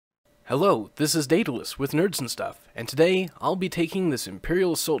Hello, this is Daedalus with Nerds and Stuff, and today I'll be taking this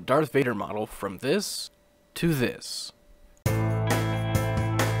Imperial Assault Darth Vader model from this to this.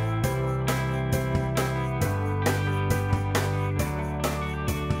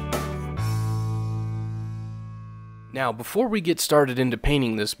 Now, before we get started into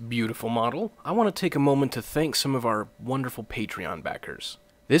painting this beautiful model, I want to take a moment to thank some of our wonderful Patreon backers.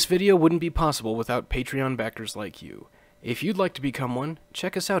 This video wouldn't be possible without Patreon backers like you. If you'd like to become one,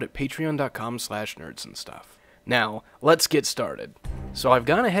 check us out at patreon.com/nerdsandstuff. Now, let's get started. So I've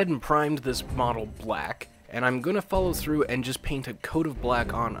gone ahead and primed this model black, and I'm going to follow through and just paint a coat of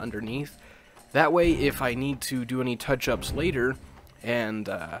black on underneath. That way, if I need to do any touch-ups later, and,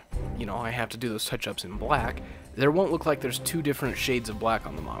 I have to do those touch-ups in black, there won't look like there's two different shades of black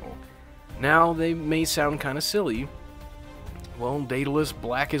on the model. Now, they may sound kind of silly. Well, Daedalus,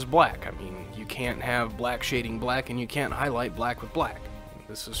 black is black. I mean, you can't have black shading black, and you can't highlight black with black.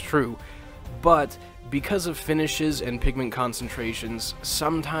 This is true. But because of finishes and pigment concentrations,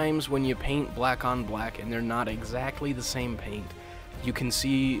 sometimes when you paint black on black and they're not exactly the same paint, you can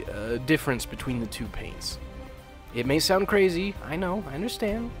see a difference between the two paints. It may sound crazy, I know, I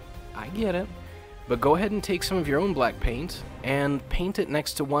understand, I get it, but go ahead and take some of your own black paint and paint it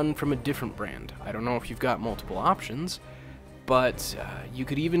next to one from a different brand. I don't know if you've got multiple options, but you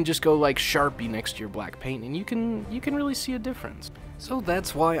could even just go like Sharpie next to your black paint and you can really see a difference. So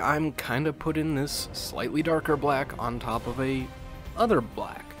that's why I'm kind of putting this slightly darker black on top of a other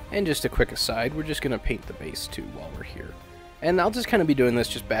black. And just a quick aside, we're just going to paint the base too while we're here. And I'll just kind of be doing this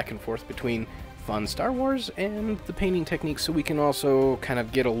just back and forth between fun Star Wars and the painting technique, so we can also kind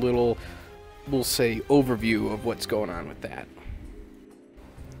of get a little, we'll say, overview of what's going on with that.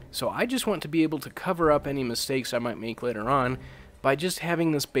 So I just want to be able to cover up any mistakes I might make later on by just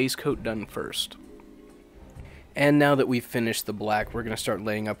having this base coat done first. And now that we've finished the black, we're going to start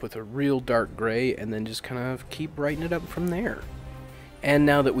laying up with a real dark gray and then just kind of keep brightening it up from there. And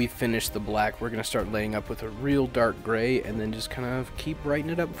now that we've finished the black, we're going to start laying up with a real dark gray and then just kind of keep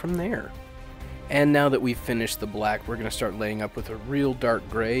brightening it up from there. And now that we've finished the black, we're going to start laying up with a real dark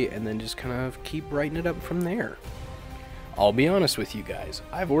gray and then just kind of keep brightening it up from there. I'll be honest with you guys,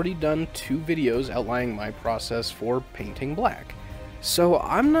 I've already done 2 videos outlining my process for painting black. So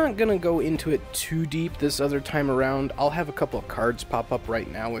I'm not going to go into it too deep this other time around. I'll have a couple of cards pop up right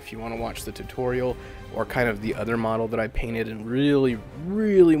now if you want to watch the tutorial or kind of the other model that I painted and really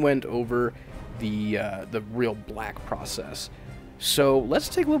went over the real black process. So let's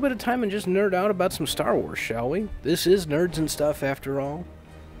take a little bit of time and just nerd out about some Star Wars, shall we? This is Nerds and Stuff after all.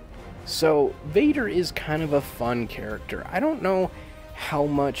 So Vader is kind of a fun character. I don't know how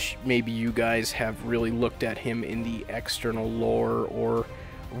much maybe you guys have really looked at him in the external lore or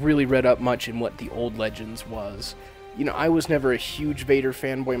really read up much in what the old Legends was. You know, I was never a huge Vader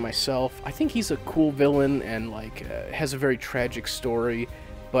fanboy myself. I think he's a cool villain and has a very tragic story,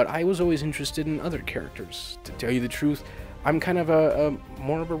 but I was always interested in other characters. To tell you the truth, I'm kind of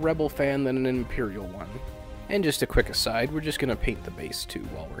more of a Rebel fan than an Imperial one. And just a quick aside, we're just going to paint the base too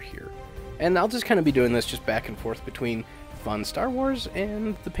while we're here. And I'll just kind of be doing this just back and forth between fun Star Wars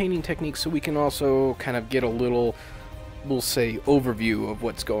and the painting technique, so we can also kind of get a little, we'll say, overview of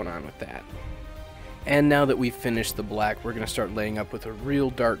what's going on with that. And now that we've finished the black, we're going to start laying up with a real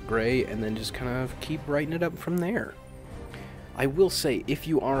dark gray and then just kind of keep brightening it up from there. I will say, if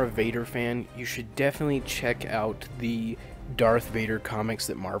you are a Vader fan, you should definitely check out the Darth Vader comics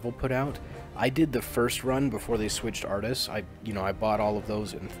that Marvel put out. I did the first run before they switched artists. I bought all of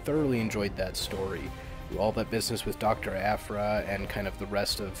those and thoroughly enjoyed that story. All that business with Dr. Aphra and kind of the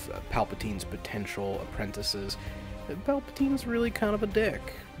rest of Palpatine's potential apprentices. Palpatine's really kind of a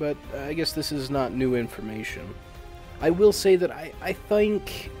dick, but I guess this is not new information. I will say that I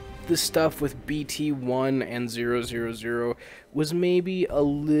think the stuff with BT-1 and 000 was maybe a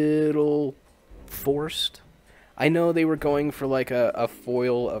little forced. I know they were going for like a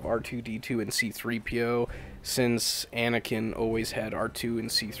foil of R2-D2 and C-3PO, since Anakin always had R2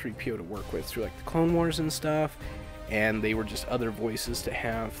 and C-3PO to work with through like the Clone Wars and stuff, and they were just other voices to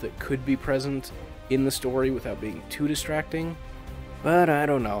have that could be present in the story without being too distracting. But I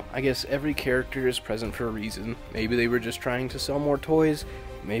don't know, I guess every character is present for a reason. Maybe they were just trying to sell more toys,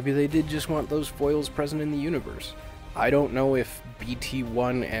 maybe they did just want those foils present in the universe. I don't know if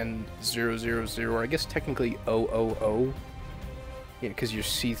BT-1 and 000, or I guess technically 000, yeah, because you're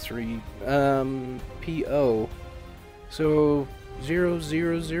C3PO, so 000,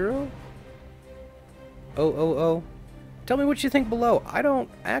 000? Tell me what you think below. I don't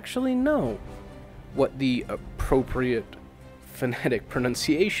actually know what the appropriate phonetic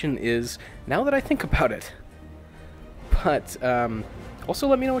pronunciation is now that I think about it. But Also,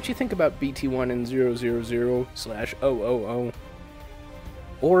 let me know what you think about BT1 and 000/000.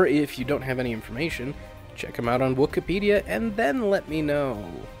 Or if you don't have any information, check them out on Wikipedia and then let me know.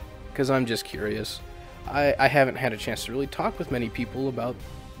 Because I'm just curious. I haven't had a chance to really talk with many people about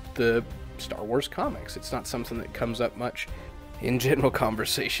the Star Wars comics. It's not something that comes up much in general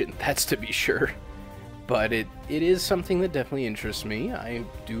conversation, that's to be sure. But it is something that definitely interests me. I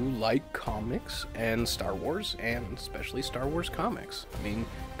do like comics and Star Wars, and especially Star Wars comics. I mean,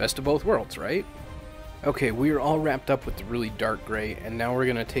 best of both worlds, right? Okay, we are all wrapped up with the really dark gray, and now we're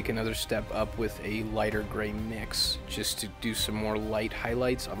going to take another step up with a lighter gray mix, just to do some more light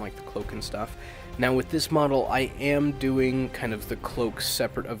highlights on like the cloak and stuff. Now with this model, I am doing kind of the cloak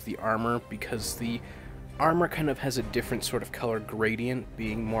separate of the armor, because the armor kind of has a different sort of color gradient,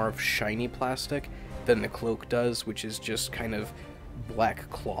 being more of shiny plastic than the cloak does, which is just kind of black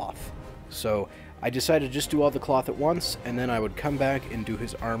cloth. So I decided to just do all the cloth at once, and then I would come back and do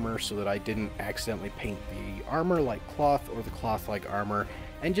his armor so that I didn't accidentally paint the armor like cloth or the cloth like armor,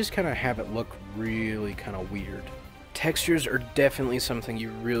 and just kind of have it look really kind of weird. Textures are definitely something you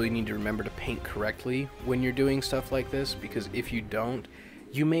really need to remember to paint correctly when you're doing stuff like this, because if you don't,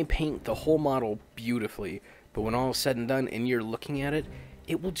 you may paint the whole model beautifully, but when all is said and done and you're looking at it,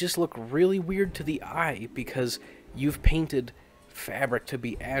 it will just look really weird to the eye because you've painted fabric to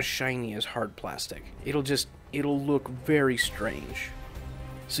be as shiny as hard plastic. It'll look very strange.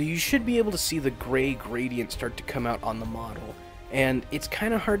 So you should be able to see the gray gradient start to come out on the model, and it's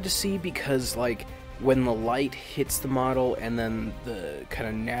kind of hard to see because like when the light hits the model and then the kind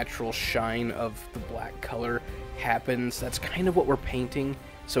of natural shine of the black color happens, that's kind of what we're painting,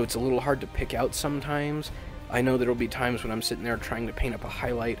 so it's a little hard to pick out sometimes. I know there'll be times when I'm sitting there trying to paint up a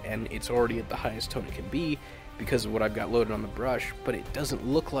highlight and it's already at the highest tone it can be because of what I've got loaded on the brush, but it doesn't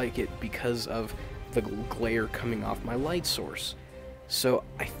look like it because of the glare coming off my light source. So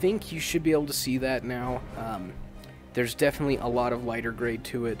I think you should be able to see that now. There's definitely a lot of lighter grade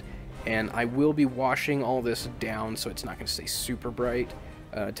to it, and I will be washing all this down so it's not going to stay super bright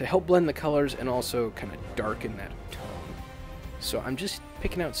to help blend the colors and also kind of darken that tone. So I'm just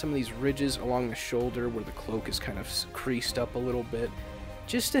picking out some of these ridges along the shoulder where the cloak is kind of creased up a little bit,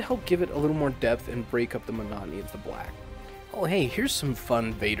 just to help give it a little more depth and break up the monotony of the black. Oh hey, here's some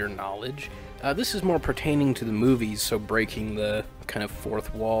fun Vader knowledge. This is more pertaining to the movies, so breaking the kind of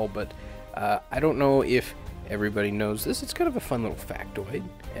fourth wall, but I don't know if everybody knows this. It's kind of a fun little factoid,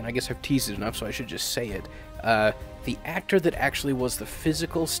 and I guess I've teased it enough, so I should just say it. The actor that actually was the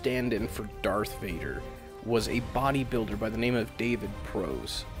physical stand-in for Darth Vader was a bodybuilder by the name of David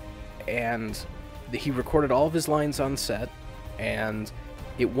Prose, and he recorded all of his lines on set, and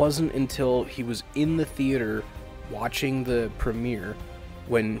it wasn't until he was in the theater watching the premiere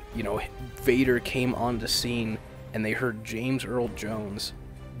when, you know, Vader came onto scene and they heard James Earl Jones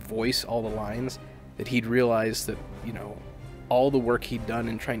voice all the lines that he'd realized that, you know, all the work he'd done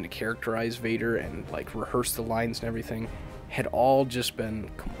in trying to characterize Vader and like rehearse the lines and everything had all just been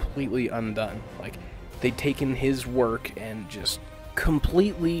completely undone. Like, they'd taken his work and just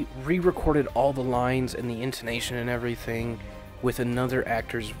completely re-recorded all the lines and the intonation and everything with another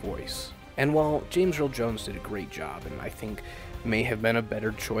actor's voice. And while James Earl Jones did a great job, and I think may have been a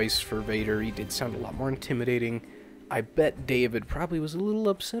better choice for Vader, he did sound a lot more intimidating, I bet David probably was a little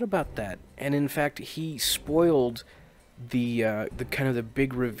upset about that. And in fact, he spoiled the kind of the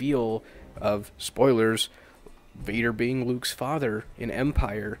big reveal of, spoilers, Vader being Luke's father in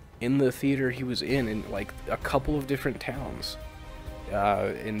Empire in the theater he was in like a couple of different towns,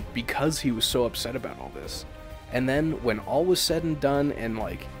 and because he was so upset about all this. And then when all was said and done and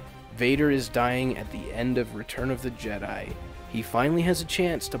like Vader is dying at the end of Return of the Jedi, he finally has a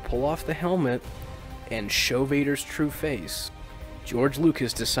chance to pull off the helmet and show Vader's true face. George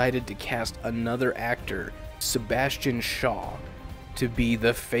Lucas decided to cast another actor, Sebastian Shaw, to be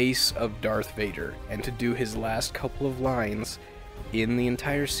the face of Darth Vader and to do his last couple of lines in the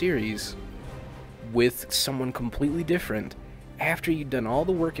entire series with someone completely different. After you'd done all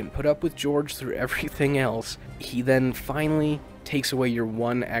the work and put up with George through everything else, he then finally takes away your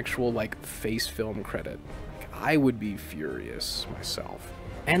one actual like face film credit. I would be furious myself.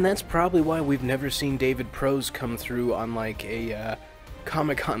 And that's probably why we've never seen David Prose come through on like a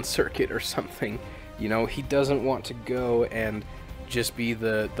Comic-Con circuit or something. You know, he doesn't want to go and just be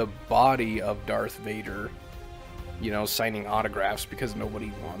the body of Darth Vader, you know, signing autographs, because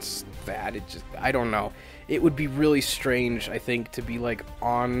nobody wants that. It just, I don't know. It would be really strange, I think, to be like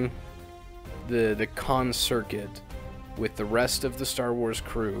on the con circuit with the rest of the Star Wars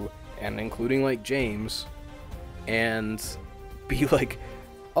crew, and including like James, and be like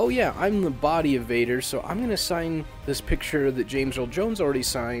oh yeah, I'm the body of Vader, so I'm gonna sign this picture that James Earl Jones already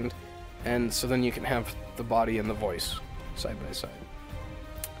signed, and so then you can have the body and the voice side by side.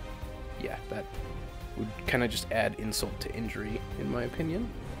 Yeah, that would kind of just add insult to injury, in my opinion.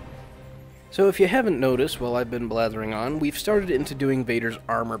 So if you haven't noticed while I've been blathering on, we've started into doing Vader's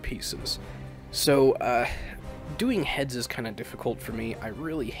armor pieces. So, doing heads is kind of difficult for me. I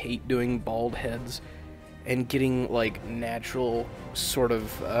really hate doing bald heads and getting, like, natural sort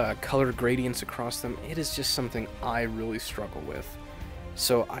of color gradients across them. It is just something I really struggle with.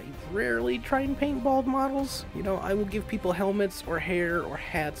 So I rarely try and paint bald models. You know, I will give people helmets or hair or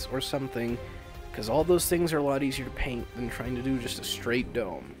hats or something, because all those things are a lot easier to paint than trying to do just a straight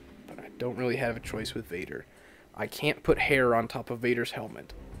dome. But I don't really have a choice with Vader. I can't put hair on top of Vader's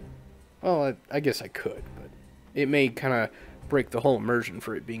helmet. Well, I guess I could, but it may kind of break the whole immersion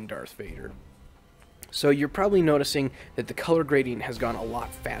for it being Darth Vader. So you're probably noticing that the color gradient has gone a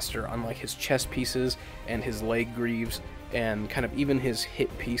lot faster on like his chest pieces and his leg greaves and kind of even his hip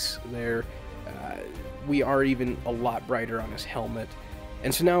piece there. We are even a lot brighter on his helmet.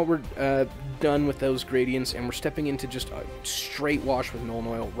 And so now we're done with those gradients and we're stepping into just a straight wash with Nuln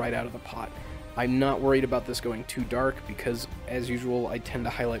oil right out of the pot. I'm not worried about this going too dark because, as usual, I tend to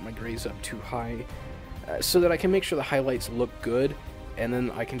highlight my grays up too high so that I can make sure the highlights look good, and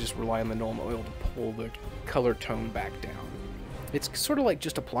then I can just rely on the Nuln oil to pull the color tone back down. It's sort of like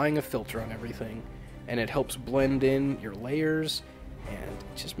just applying a filter on everything, and it helps blend in your layers, and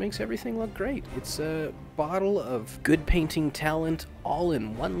it just makes everything look great. It's a bottle of good painting talent all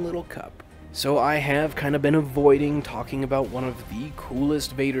in one little cup. So I have kind of been avoiding talking about one of the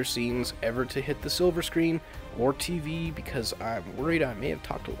coolest Vader scenes ever to hit the silver screen or TV because I'm worried I may have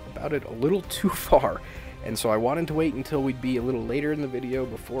talked about it a little too far, and so I wanted to wait until we'd be a little later in the video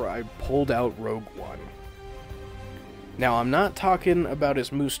before I pulled out Rogue One. Now, I'm not talking about his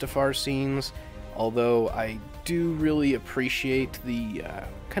Mustafar scenes, although I do really appreciate the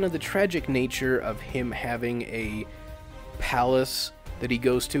kind of the tragic nature of him having a palace that he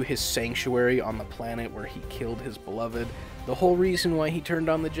goes to, his sanctuary on the planet where he killed his beloved. The whole reason why he turned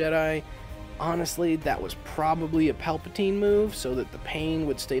on the Jedi, honestly, that was probably a Palpatine move so that the pain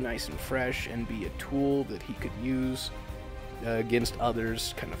would stay nice and fresh and be a tool that he could use against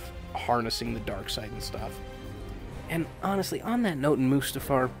others, kind of harnessing the dark side and stuff. And honestly, on that note in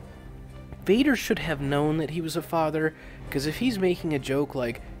Mustafar, Vader should have known that he was a father, because if he's making a joke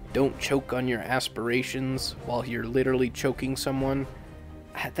like, don't choke on your aspirations while you're literally choking someone,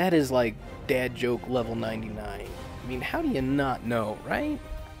 that is like dad joke level 99. I mean, how do you not know, right?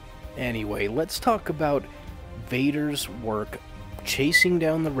 Anyway, let's talk about Vader's work chasing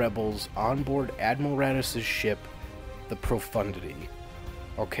down the rebels on board Admiral Raddus's ship, the Profundity.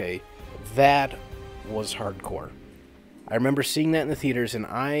 Okay, that was hardcore. I remember seeing that in the theaters, and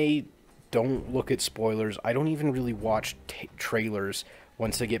I don't look at spoilers. I don't even really watch trailers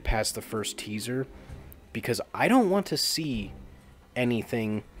once I get past the first teaser, because I don't want to see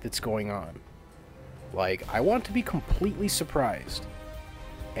anything that's going on. Like, I want to be completely surprised.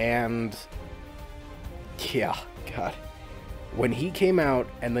 And yeah, God, when he came out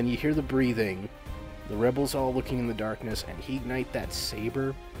and then you hear the breathing, the rebels all looking in the darkness, and he ignite that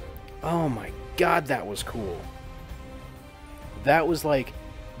saber, oh my God, that was cool. That was like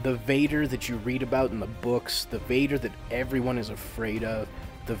the Vader that you read about in the books, the Vader that everyone is afraid of,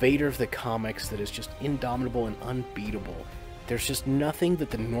 the Vader of the comics that is just indomitable and unbeatable. There's just nothing that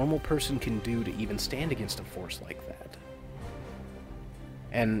the normal person can do to even stand against a force like that.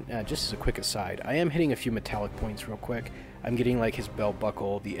 And just as a quick aside, I am hitting a few metallic points real quick. I'm getting like his belt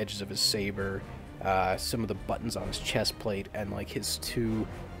buckle, the edges of his saber, some of the buttons on his chest plate, and like his two,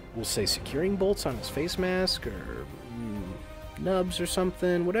 we'll say, securing bolts on his face mask, or nubs or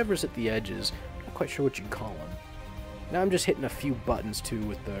something, whatever's at the edges. Not quite sure what you'd call them. Now I'm just hitting a few buttons too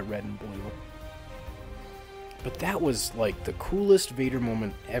with the red and blue. But that was like the coolest Vader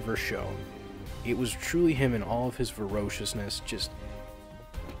moment ever shown. It was truly him in all of his ferociousness, just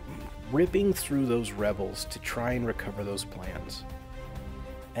ripping through those rebels to try and recover those plans.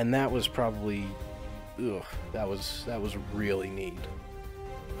 And that was probably, that was really neat.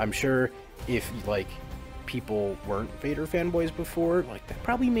 I'm sure if like people weren't Vader fanboys before, like that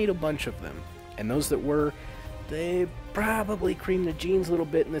probably made a bunch of them. And those that were, they probably creamed their jeans a little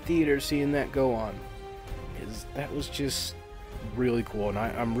bit in the theater seeing that go on. Because that was just really cool, and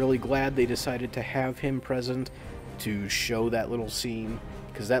I'm really glad they decided to have him present to show that little scene,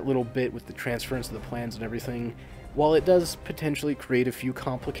 because that little bit with the transference of the plans and everything, while it does potentially create a few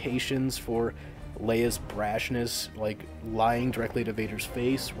complications for Leia's brashness, like lying directly to Vader's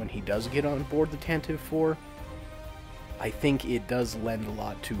face when he does get on board the Tantive 4, I think it does lend a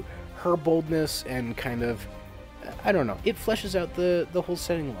lot to her boldness and kind of, I don't know, it fleshes out the whole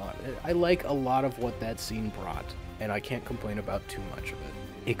setting a lot. I like a lot of what that scene brought, and I can't complain about too much of it.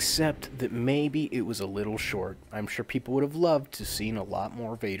 Except that maybe it was a little short. I'm sure people would have loved to seen a lot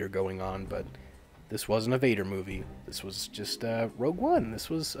more Vader going on, but this wasn't a Vader movie. This was just Rogue One.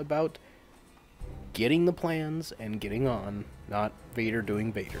 This was about getting the plans and getting on, not Vader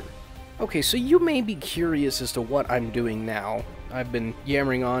doing Vader. Okay, so you may be curious as to what I'm doing now. I've been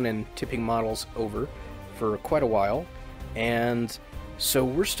yammering on and tipping models over for quite a while, and so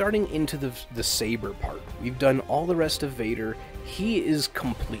we're starting into the saber part. We've done all the rest of Vader. He is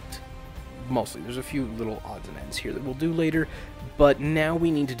complete, mostly. There's a few little odds and ends here that we'll do later, but now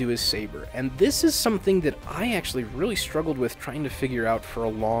we need to do his saber, and this is something that I actually really struggled with trying to figure out for a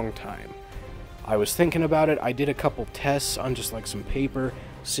long time. I was thinking about it. I did a couple tests on just like some paper,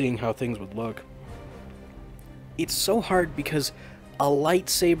 seeing how things would look. It's so hard because a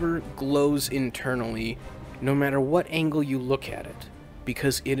lightsaber glows internally no matter what angle you look at it,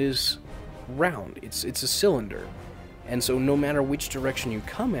 because it is round. It's a cylinder. And so no matter which direction you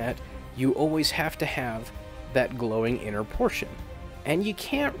come at, you always have to have that glowing inner portion. And you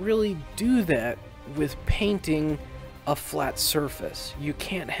can't really do that with painting a flat surface. You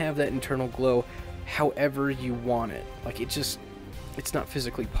can't have that internal glow however you want it. Like, it's not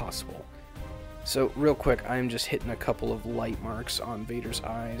physically possible. So real quick, I'm just hitting a couple of light marks on Vader's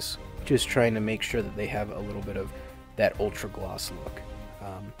eyes, just trying to make sure that they have a little bit of that ultra gloss look.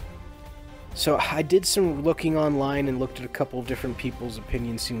 So I did some looking online and looked at a couple of different people's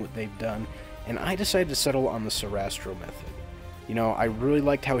opinions, seeing what they've done, and I decided to settle on the Sarastro method. You know, I really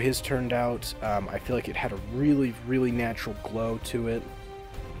liked how his turned out. I feel like it had a really, really natural glow to it.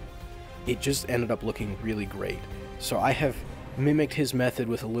 It just ended up looking really great. So I have mimicked his method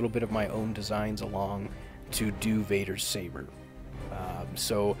with a little bit of my own designs along to do Vader's saber.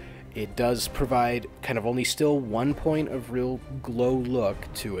 So it does provide kind of only still one point of real glow look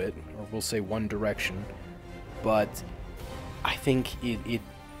to it, or we'll say one direction, but I think it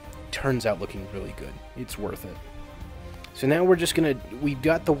turns out looking really good. It's worth it. So now we've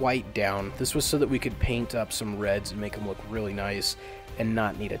got the white down. This was so that we could paint up some reds and make them look really nice and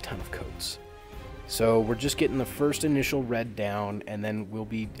not need a ton of coats. So we're just getting the first initial red down, and then we'll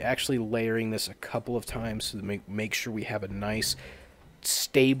be actually layering this a couple of times to make sure we have a nice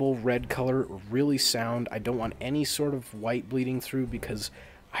stable red color, really sound. I don't want any sort of white bleeding through because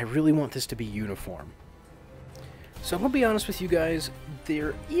I really want this to be uniform. So I'm going to be honest with you guys,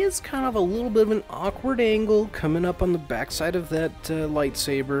 there is kind of a little bit of an awkward angle coming up on the backside of that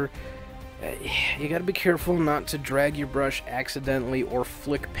lightsaber. You got to be careful not to drag your brush accidentally or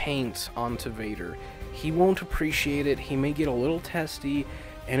flick paint onto Vader. He won't appreciate it, he may get a little testy,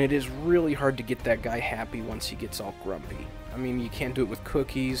 and it is really hard to get that guy happy once he gets all grumpy. I mean, you can't do it with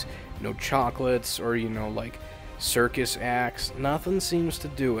cookies, no chocolates, or, you know, like circus acts. Nothing seems to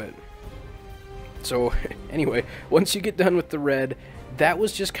do it. So, anyway, once you get done with the red, that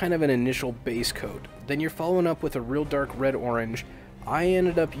was just kind of an initial base coat. Then you're following up with a real dark red-orange. I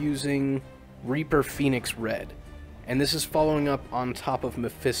ended up using Reaper Phoenix Red, and this is following up on top of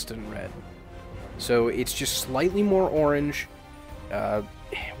Mephiston Red. So it's just slightly more orange.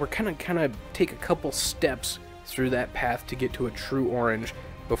 We're kind of take a couple steps through that path to get to a true orange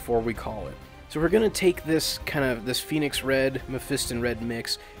before we call it. So we're going to take this Phoenix Red, Mephiston Red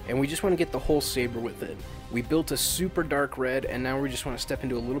mix, and we just want to get the whole saber with it. We built a super dark red, and now we just want to step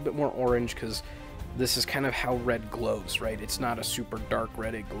into a little bit more orange, because this is kind of how red glows, right? It's not a super dark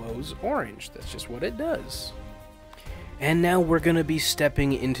red, it glows orange. That's just what it does. And now we're going to be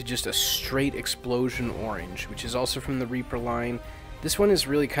stepping into just a straight explosion orange, which is also from the Reaper line. This one is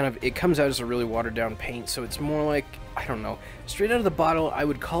really it comes out as a really watered down paint, so it's more like, I don't know, straight out of the bottle, I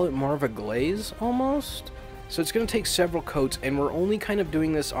would call it more of a glaze, almost. So it's going to take several coats, and we're only kind of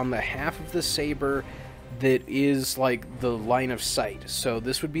doing this on the half of the saber that is like the line of sight. So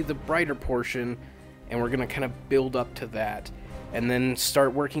this would be the brighter portion, and we're going to kind of build up to that, and then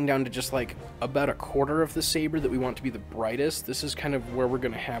start working down to just like about a quarter of the saber that we want to be the brightest. This is kind of where we're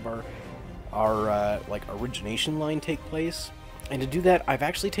going to have our like origination line take place. And to do that, I've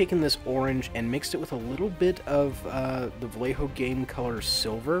actually taken this orange and mixed it with a little bit of the Vallejo Game Color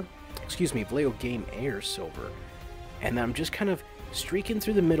Silver. Excuse me, Vallejo Game Air Silver. And I'm just kind of streaking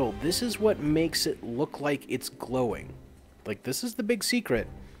through the middle. This is what makes it look like it's glowing. Like, this is the big secret,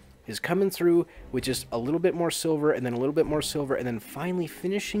 is coming through with just a little bit more silver, and then a little bit more silver, and then finally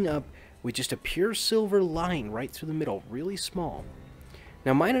finishing up with just a pure silver line right through the middle, really small.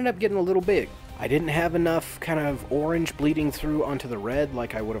 Now, mine ended up getting a little big. I didn't have enough kind of orange bleeding through onto the red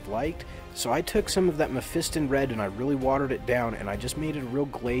like I would have liked, so I took some of that Mephiston red and I really watered it down, and I just made a real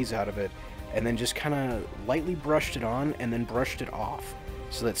glaze out of it, and then just kind of lightly brushed it on and then brushed it off,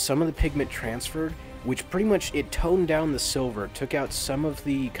 so that some of the pigment transferred, which pretty much it toned down the silver, took out some of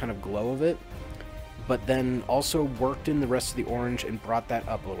the kind of glow of it, but then also worked in the rest of the orange and brought that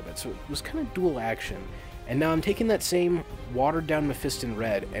up a little bit. So it was kind of dual action. And now I'm taking that same watered down Mephiston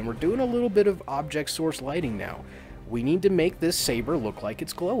red, and we're doing a little bit of object source lighting now. We need to make this saber look like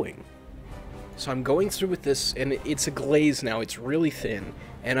it's glowing. So I'm going through with this, and it's a glaze now, it's really thin,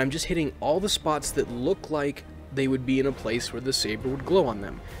 and I'm just hitting all the spots that look like they would be in a place where the saber would glow on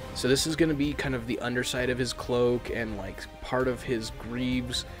them. So this is going to be kind of the underside of his cloak and like part of his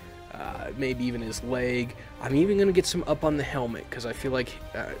greaves, maybe even his leg. I'm even going to get some up on the helmet, because I feel like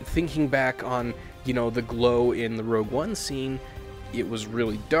thinking back on, you know, the glow in the Rogue One scene, it was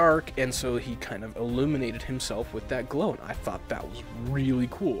really dark, and so he kind of illuminated himself with that glow, and I thought that was really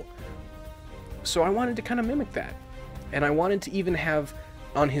cool. So I wanted to kind of mimic that, and I wanted to even have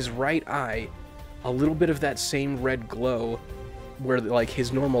on his right eye a little bit of that same red glow where like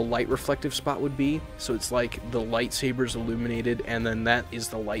his normal light reflective spot would be, so it's like the lightsaber's illuminated and then that is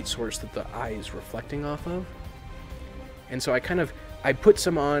the light source that the eye is reflecting off of. And so I put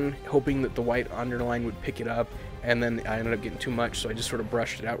some on hoping that the white underline would pick it up, and then I ended up getting too much, so I just sort of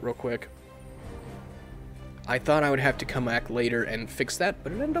brushed it out real quick. I thought I would have to come back later and fix that,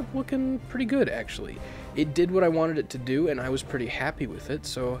 but it ended up looking pretty good, actually. It did what I wanted it to do, and I was pretty happy with it,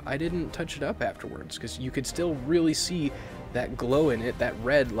 so I didn't touch it up afterwards, because you could still really see that glow in it, that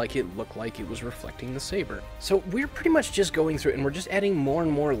red, like it looked like it was reflecting the saber. So we're pretty much just going through it, and we're just adding more and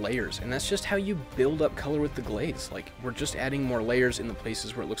more layers, and that's just how you build up color with the glaze. Like, we're just adding more layers in the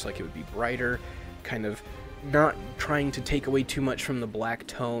places where it looks like it would be brighter, kind of not trying to take away too much from the black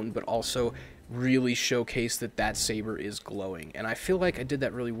tone, but also really showcase that that saber is glowing, and I feel like I did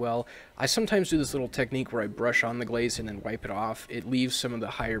that really well. I sometimes do this little technique where I brush on the glaze and then wipe it off. It leaves some of the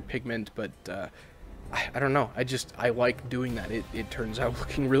higher pigment, but I don't know, I like doing that. It turns out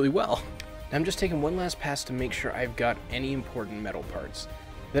looking really well. Now I'm just taking one last pass to make sure I've got any important metal parts.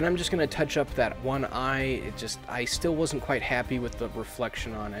 Then I'm just going to touch up that one eye. I still wasn't quite happy with the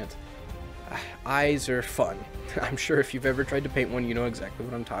reflection on it. Eyes are fun. I'm sure if you've ever tried to paint one, you know exactly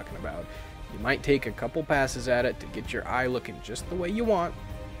what I'm talking about. You might take a couple passes at it to get your eye looking just the way you want.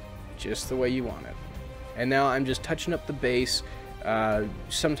 Just the way you want it. And now I'm just touching up the base.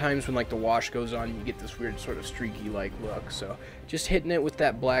 Sometimes when like the wash goes on, you get this weird sort of streaky like look. So just hitting it with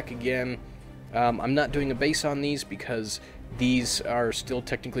that black again. I'm not doing a base on these because these are still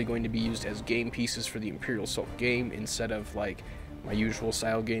technically going to be used as game pieces for the Imperial Assault game instead of like my usual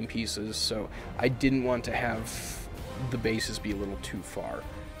style game pieces. So I didn't want to have the bases be a little too far.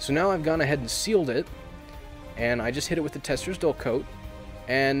 So now I've gone ahead and sealed it, and I just hit it with the Tester's Dull Coat,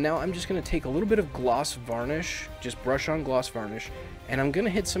 and now I'm just going to take a little bit of gloss varnish, just brush on gloss varnish, and I'm going to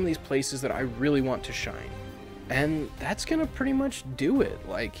hit some of these places that I really want to shine. And that's going to pretty much do it.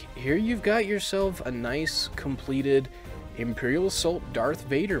 Like, here you've got yourself a nice, completed Imperial Assault Darth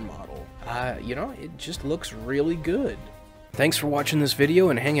Vader model. You know, it just looks really good. Thanks for watching this video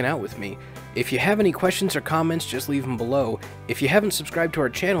and hanging out with me. If you have any questions or comments, just leave them below. If you haven't subscribed to our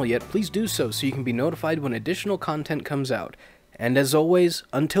channel yet, please do so you can be notified when additional content comes out. And as always,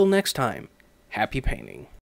 until next time, happy painting.